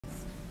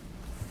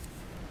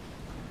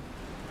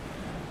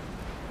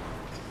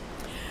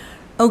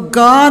O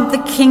God,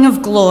 the King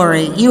of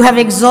glory, you have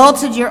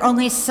exalted your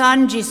only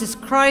Son, Jesus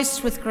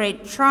Christ, with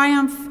great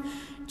triumph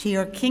to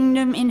your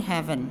kingdom in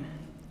heaven.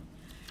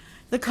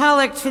 The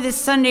collect for this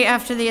Sunday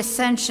after the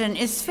Ascension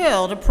is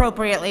filled,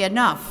 appropriately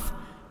enough,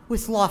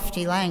 with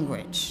lofty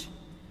language.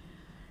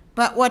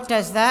 But what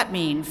does that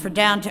mean for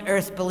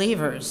down-to-earth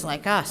believers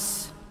like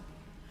us?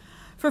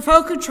 For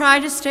folk who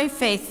try to stay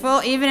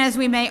faithful, even as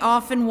we may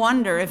often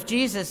wonder if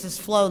Jesus has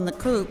flown the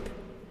coop,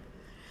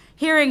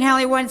 hearing how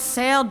he once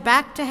sailed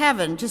back to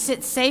heaven to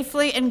sit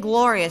safely and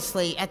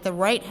gloriously at the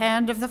right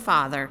hand of the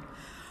Father,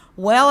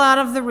 well out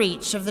of the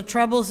reach of the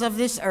troubles of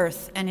this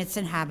earth and its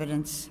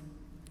inhabitants.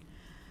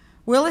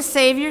 Will a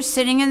Savior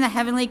sitting in the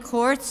heavenly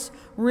courts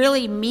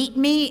really meet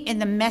me in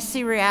the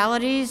messy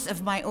realities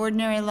of my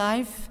ordinary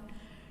life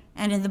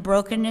and in the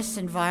brokenness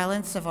and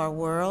violence of our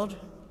world?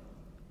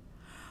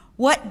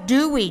 What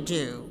do we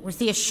do with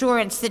the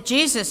assurance that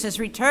Jesus has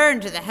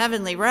returned to the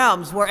heavenly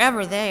realms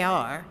wherever they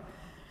are?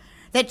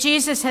 That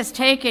Jesus has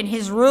taken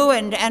his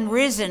ruined and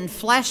risen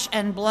flesh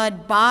and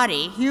blood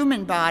body,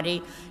 human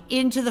body,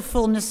 into the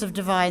fullness of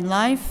divine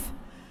life,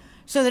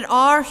 so that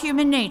our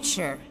human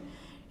nature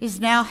is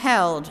now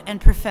held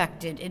and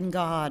perfected in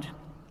God.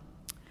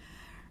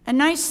 A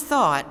nice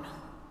thought,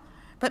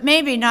 but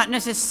maybe not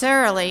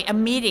necessarily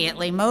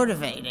immediately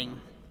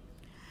motivating.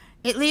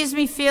 It leaves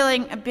me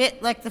feeling a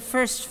bit like the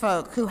first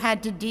folk who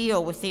had to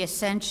deal with the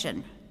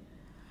Ascension,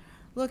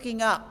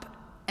 looking up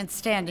and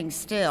standing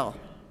still.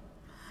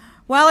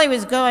 While he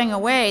was going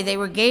away, they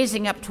were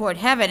gazing up toward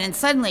heaven, and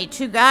suddenly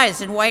 2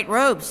 guys in white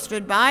robes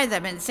stood by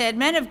them and said,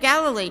 "Men of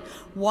Galilee,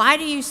 why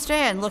do you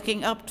stand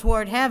looking up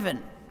toward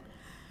heaven?"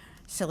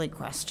 Silly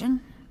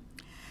question.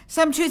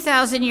 Some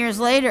 2,000 years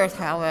later,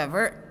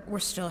 however, we're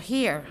still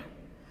here,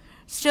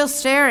 still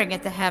staring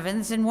at the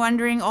heavens and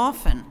wondering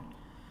often,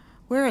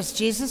 where has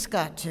Jesus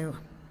got to?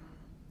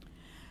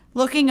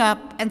 Looking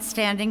up and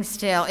standing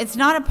still, it's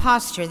not a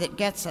posture that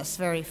gets us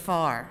very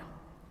far.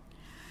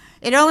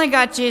 It only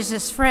got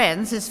Jesus'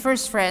 friends, his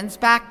first friends,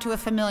 back to a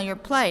familiar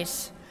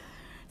place,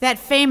 that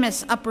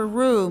famous upper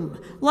room,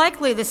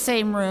 likely the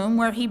same room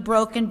where he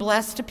broke and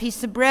blessed a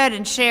piece of bread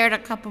and shared a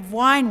cup of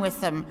wine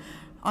with them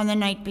on the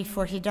night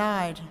before he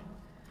died.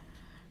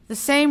 The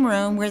same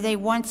room where they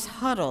once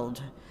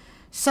huddled,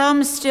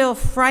 some still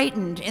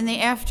frightened in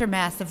the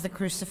aftermath of the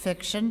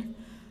crucifixion,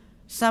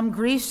 some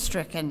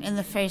grief-stricken in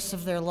the face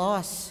of their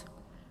loss,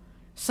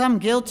 some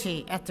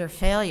guilty at their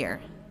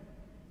failure,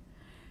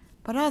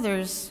 but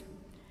others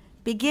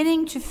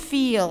beginning to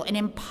feel an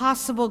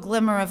impossible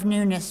glimmer of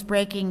newness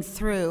breaking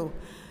through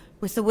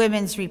with the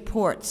women's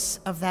reports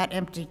of that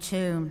empty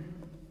tomb.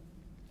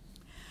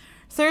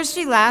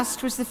 Thursday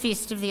last was the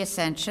Feast of the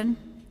Ascension.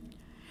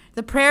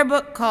 The prayer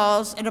book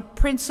calls it a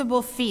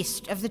principal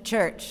feast of the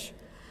church,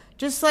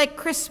 just like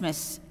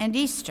Christmas and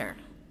Easter,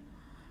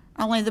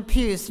 only the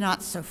pew's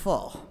not so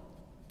full.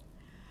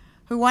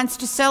 Who wants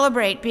to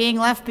celebrate being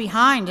left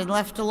behind and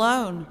left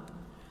alone?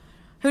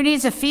 Who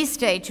needs a feast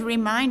day to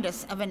remind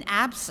us of an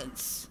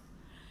absence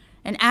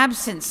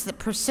that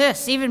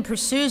persists, even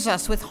pursues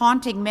us with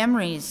haunting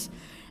memories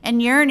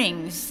and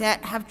yearnings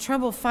that have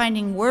trouble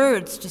finding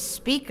words to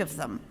speak of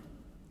them?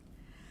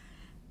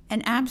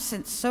 An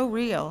absence so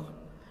real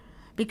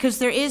because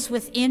there is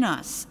within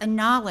us a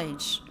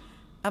knowledge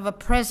of a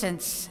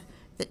presence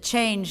that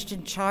changed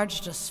and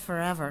charged us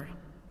forever.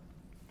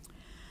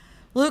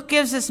 Luke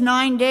gives us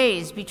 9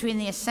 days between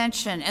the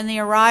Ascension and the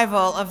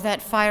arrival of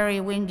that fiery,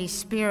 windy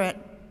Spirit.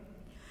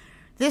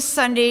 This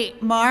Sunday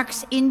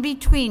marks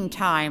in-between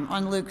time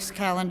on Luke's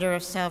calendar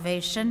of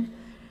salvation,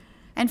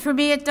 and for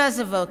me it does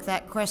evoke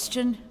that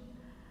question,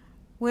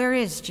 where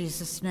is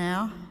Jesus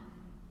now?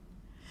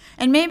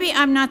 And maybe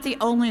I'm not the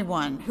only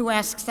one who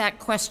asks that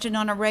question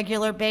on a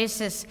regular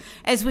basis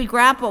as we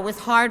grapple with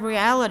hard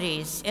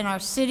realities in our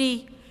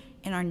city,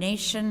 in our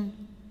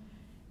nation,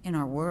 in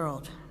our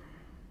world.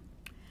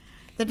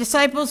 The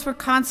disciples were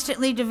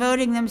constantly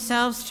devoting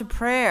themselves to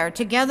prayer,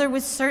 together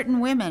with certain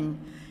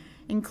women,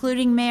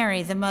 including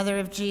Mary, the mother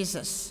of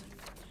Jesus,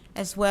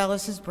 as well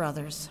as his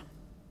brothers.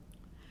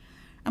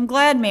 I'm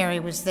glad Mary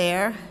was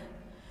there.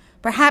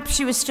 Perhaps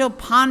she was still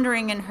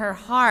pondering in her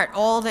heart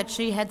all that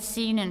she had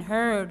seen and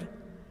heard.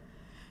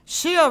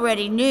 She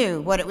already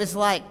knew what it was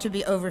like to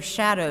be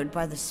overshadowed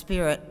by the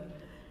Spirit,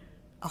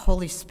 a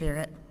Holy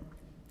Spirit.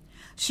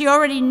 She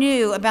already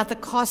knew about the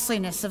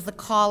costliness of the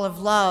call of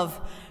love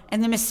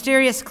and the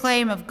mysterious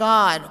claim of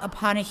God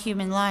upon a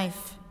human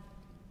life.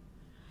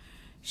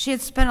 She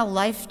had spent a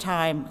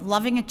lifetime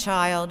loving a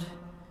child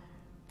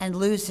and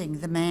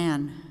losing the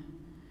man.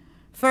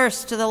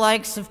 First to the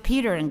likes of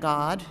Peter and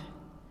God,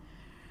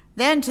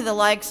 then to the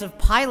likes of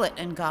Pilate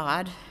and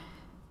God,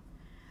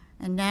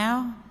 and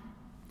now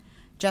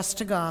just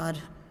to God.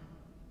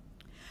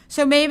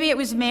 So maybe it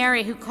was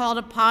Mary who called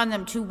upon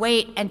them to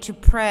wait and to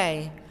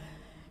pray,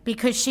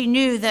 because she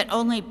knew that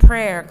only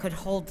prayer could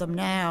hold them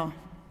now.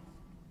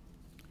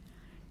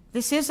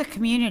 This is a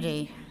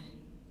community,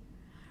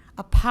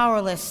 a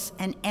powerless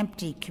and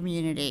empty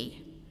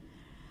community,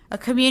 a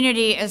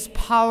community as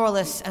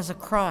powerless as a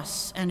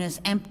cross and as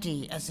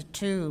empty as a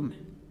tomb.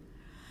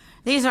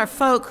 These are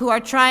folk who are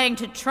trying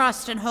to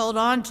trust and hold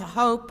on to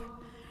hope,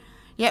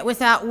 yet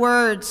without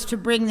words to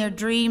bring their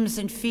dreams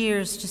and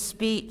fears to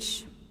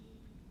speech.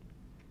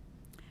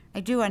 I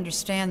do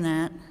understand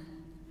that.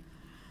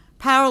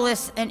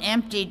 Powerless and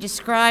empty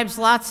describes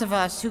lots of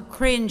us who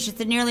cringe at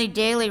the nearly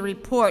daily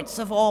reports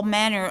of all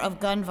manner of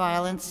gun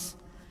violence.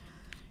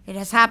 It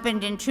has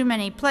happened in too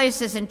many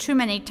places and too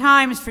many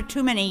times for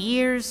too many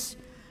years.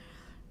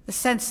 The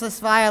senseless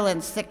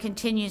violence that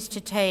continues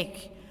to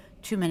take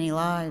too many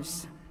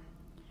lives.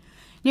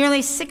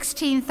 Nearly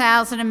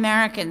 16,000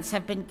 Americans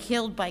have been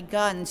killed by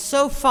guns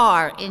so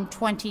far in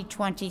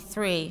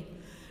 2023,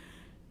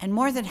 and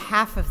more than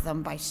half of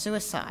them by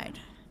suicide.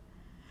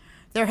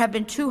 There have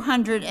been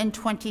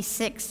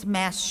 226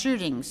 mass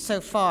shootings so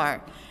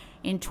far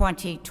in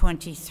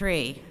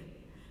 2023,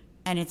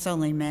 and it's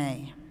only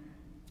May.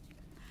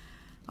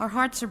 Our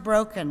hearts are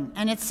broken,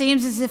 and it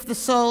seems as if the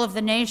soul of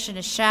the nation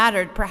is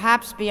shattered,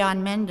 perhaps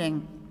beyond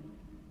mending.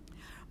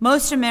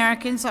 Most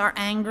Americans are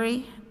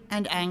angry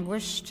and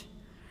anguished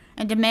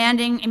and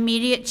demanding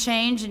immediate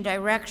change and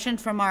direction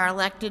from our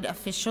elected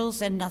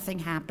officials, and nothing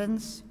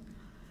happens.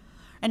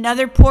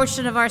 Another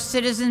portion of our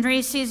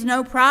citizenry sees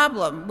no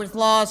problem with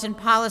laws and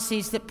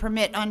policies that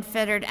permit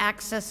unfettered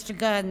access to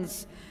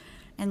guns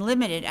and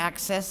limited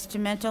access to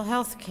mental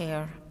health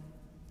care.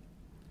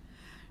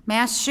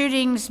 Mass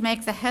shootings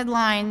make the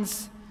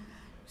headlines.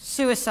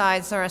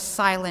 Suicides are a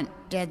silent,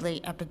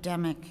 deadly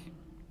epidemic.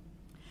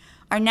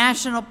 Our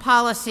national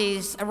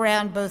policies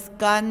around both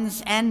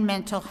guns and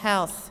mental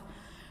health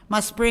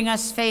must bring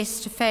us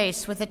face to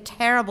face with a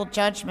terrible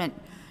judgment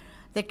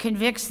that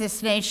convicts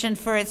this nation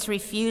for its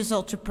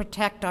refusal to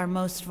protect our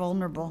most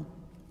vulnerable.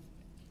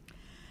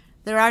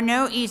 There are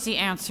no easy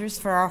answers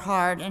for our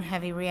hard and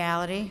heavy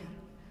reality.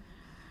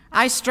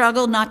 I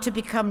struggle not to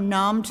become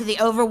numb to the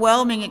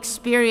overwhelming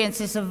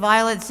experiences of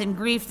violence and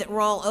grief that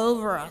roll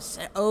over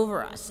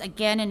us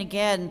again and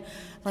again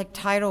like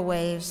tidal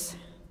waves.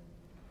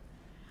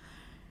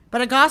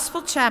 But a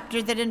gospel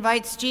chapter that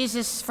invites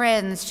Jesus'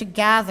 friends to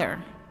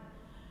gather,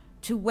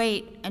 to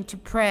wait, and to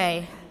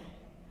pray,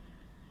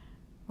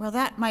 well,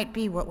 that might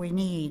be what we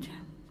need.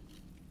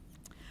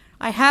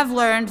 I have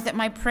learned that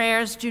my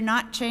prayers do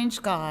not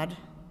change God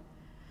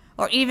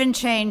or even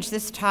change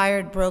this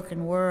tired,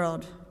 broken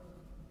world.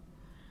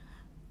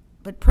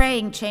 But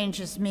praying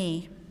changes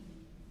me,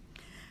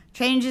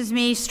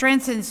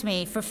 strengthens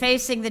me for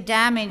facing the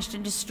damaged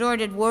and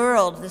distorted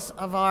world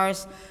of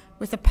ours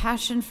with a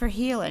passion for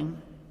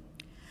healing.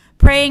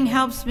 Praying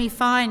helps me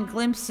find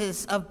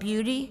glimpses of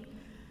beauty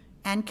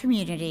and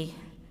community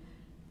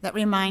that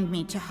remind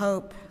me to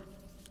hope.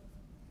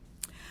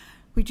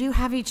 We do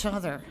have each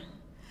other,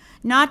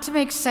 not to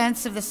make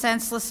sense of the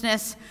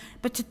senselessness,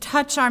 but to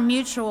touch our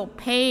mutual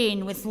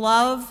pain with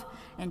love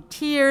and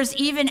tears,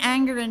 even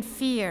anger and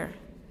fear,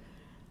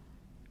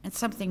 and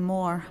something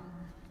more.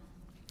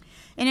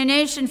 In a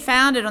nation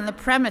founded on the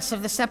premise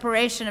of the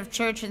separation of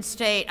church and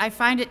state, I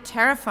find it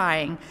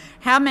terrifying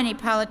how many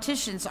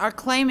politicians are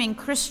claiming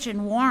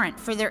Christian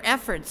warrant for their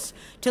efforts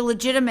to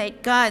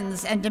legitimate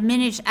guns and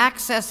diminish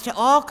access to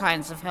all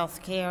kinds of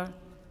health care.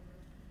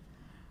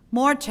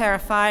 More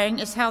terrifying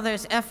is how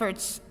those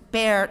efforts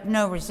bear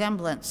no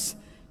resemblance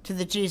to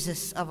the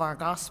Jesus of our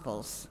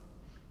Gospels.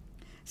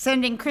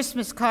 Sending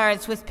Christmas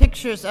cards with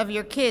pictures of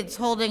your kids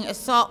holding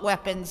assault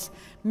weapons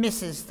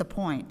misses the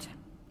point.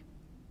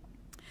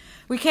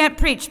 We can't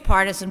preach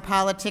partisan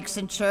politics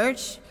in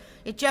church.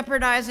 It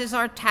jeopardizes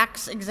our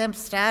tax-exempt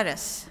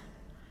status.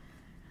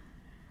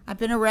 I've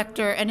been a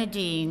rector and a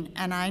dean,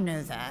 and I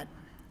know that.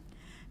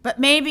 But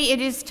maybe it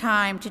is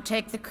time to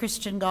take the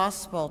Christian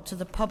gospel to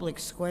the public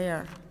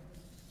square,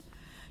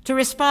 to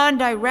respond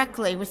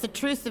directly with the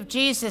truth of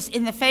Jesus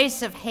in the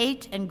face of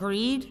hate and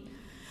greed,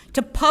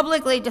 to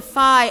publicly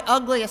defy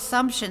ugly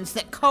assumptions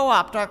that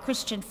co-opt our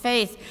Christian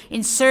faith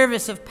in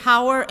service of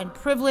power and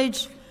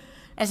privilege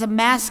as a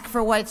mask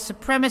for white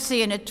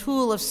supremacy and a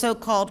tool of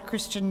so-called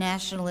Christian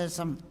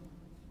nationalism.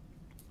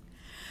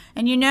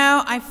 And you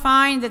know, I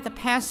find that the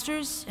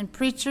pastors and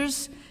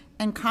preachers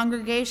and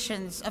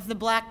congregations of the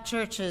black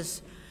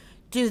churches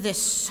do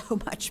this so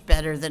much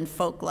better than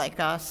folk like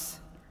us.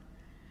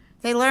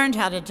 They learned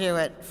how to do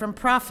it from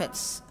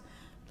prophets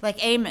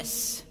like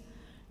Amos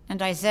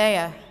and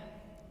Isaiah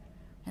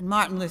and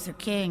Martin Luther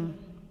King.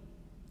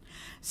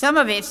 Some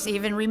of us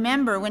even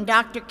remember when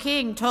Dr.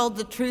 King told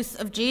the truth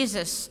of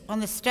Jesus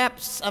on the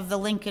steps of the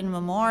Lincoln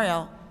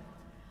Memorial.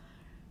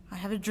 I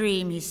have a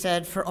dream, he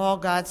said, for all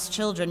God's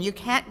children. You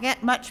can't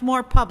get much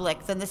more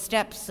public than the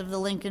steps of the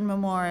Lincoln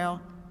Memorial.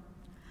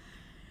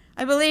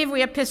 I believe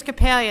we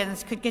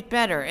Episcopalians could get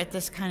better at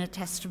this kind of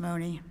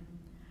testimony.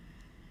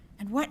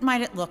 And what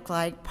might it look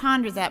like?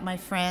 Ponder that, my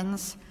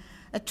friends.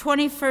 A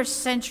 21st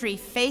century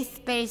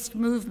faith-based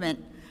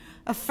movement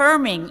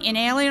affirming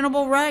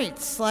inalienable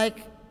rights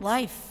like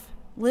life,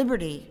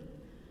 liberty,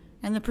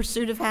 and the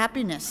pursuit of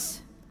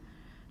happiness.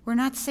 We're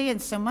not seeing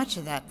so much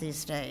of that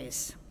these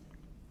days.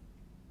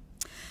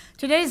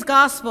 Today's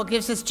gospel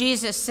gives us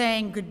Jesus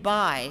saying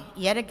goodbye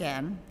yet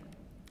again,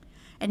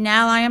 And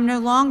now I am no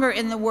longer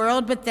in the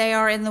world, but they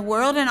are in the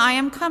world, and I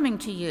am coming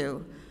to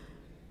you.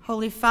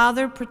 Holy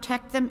Father,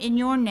 protect them in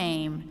your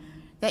name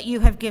that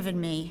you have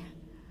given me,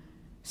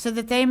 so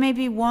that they may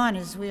be one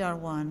as we are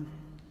one.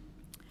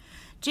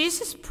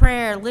 Jesus'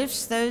 prayer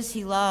lifts those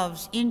he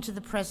loves into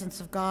the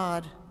presence of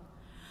God,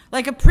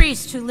 like a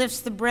priest who lifts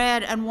the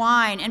bread and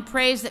wine and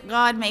prays that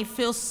God may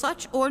fill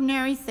such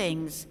ordinary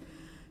things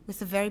with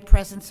the very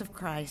presence of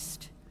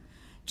Christ.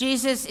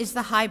 Jesus is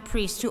the high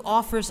priest who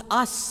offers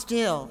us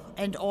still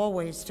and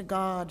always to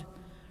God,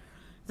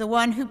 the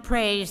one who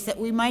prays that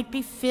we might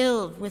be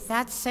filled with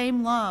that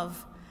same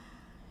love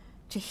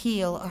to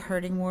heal a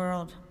hurting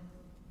world.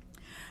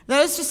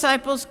 Those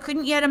disciples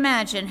couldn't yet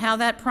imagine how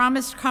that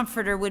promised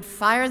comforter would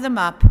fire them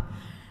up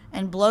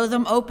and blow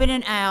them open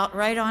and out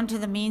right onto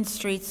the mean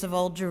streets of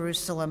old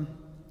Jerusalem,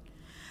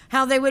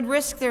 how they would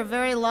risk their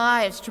very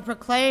lives to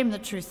proclaim the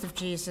truth of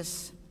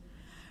Jesus,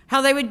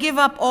 how they would give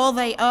up all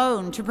they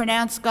own to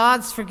pronounce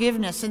God's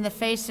forgiveness in the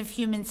face of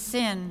human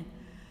sin,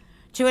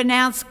 to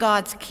announce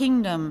God's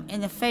kingdom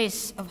in the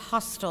face of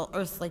hostile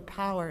earthly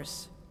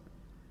powers.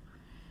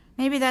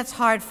 Maybe that's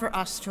hard for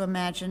us to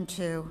imagine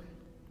too.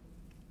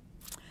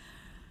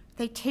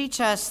 They teach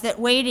us that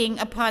waiting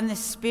upon the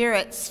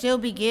Spirit still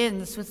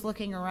begins with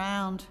looking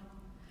around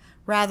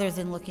rather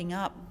than looking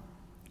up,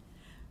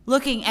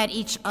 looking at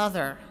each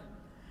other,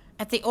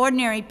 at the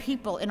ordinary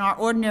people in our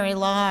ordinary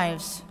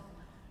lives.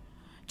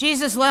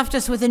 Jesus left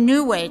us with a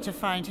new way to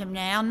find him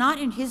now, not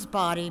in his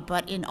body,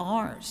 but in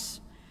ours,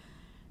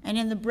 and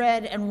in the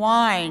bread and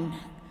wine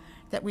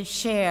that we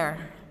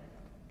share.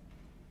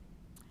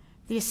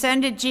 The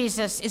ascended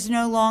Jesus is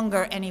no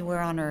longer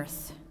anywhere on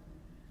earth,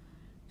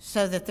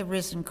 so that the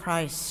risen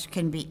Christ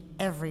can be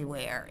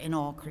everywhere in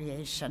all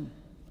creation.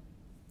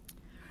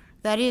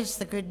 That is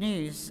the good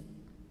news.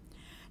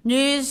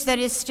 News that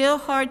is still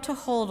hard to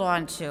hold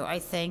on to, I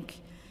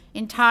think,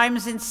 in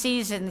times and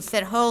seasons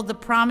that hold the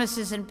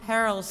promises and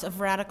perils of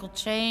radical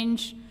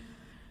change,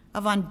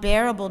 of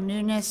unbearable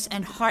newness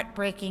and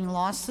heartbreaking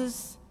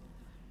losses,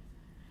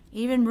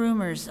 even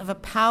rumors of a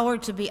power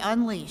to be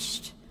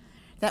unleashed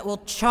that will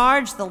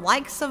charge the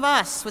likes of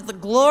us with the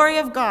glory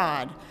of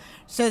God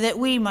so that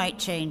we might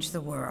change the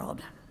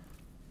world.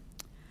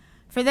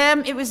 For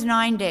them, it was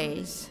 9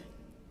 days.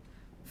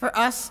 For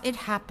us, it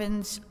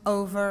happens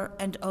over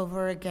and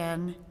over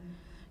again,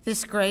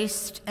 this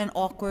graced and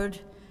awkward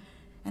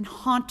and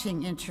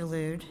haunting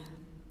interlude.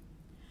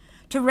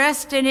 To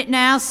rest in it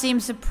now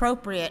seems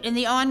appropriate in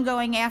the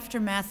ongoing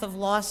aftermath of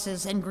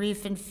losses and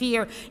grief and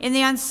fear, in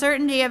the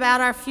uncertainty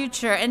about our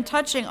future and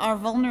touching our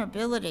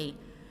vulnerability,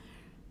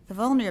 the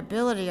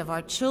vulnerability of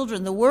our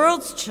children, the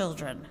world's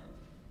children,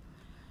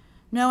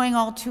 knowing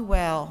all too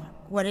well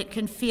what it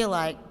can feel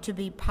like to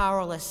be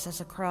powerless as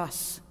a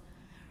cross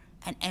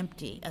and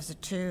empty as a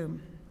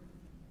tomb.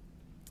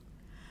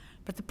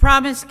 But the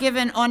promise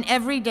given on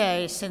every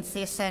day since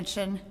the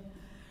ascension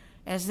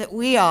is that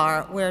we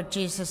are where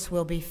Jesus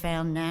will be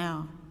found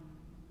now.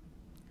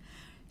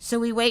 So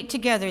we wait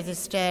together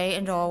this day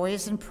and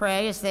always and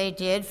pray as they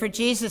did, for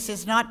Jesus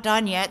is not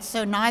done yet,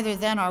 so neither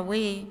then are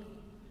we.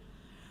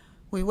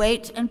 We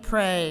wait and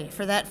pray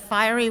for that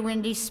fiery,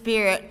 windy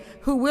Spirit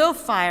who will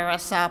fire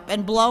us up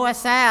and blow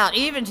us out,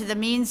 even to the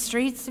mean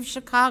streets of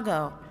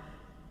Chicago,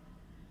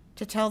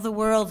 to tell the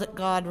world that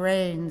God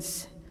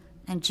reigns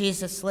and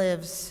Jesus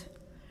lives,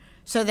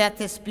 so that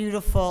this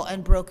beautiful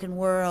and broken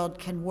world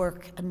can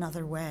work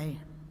another way.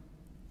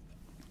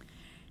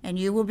 And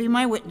you will be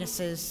my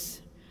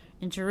witnesses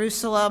in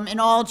Jerusalem, in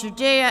all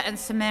Judea and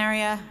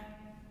Samaria,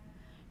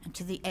 and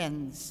to the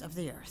ends of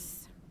the earth.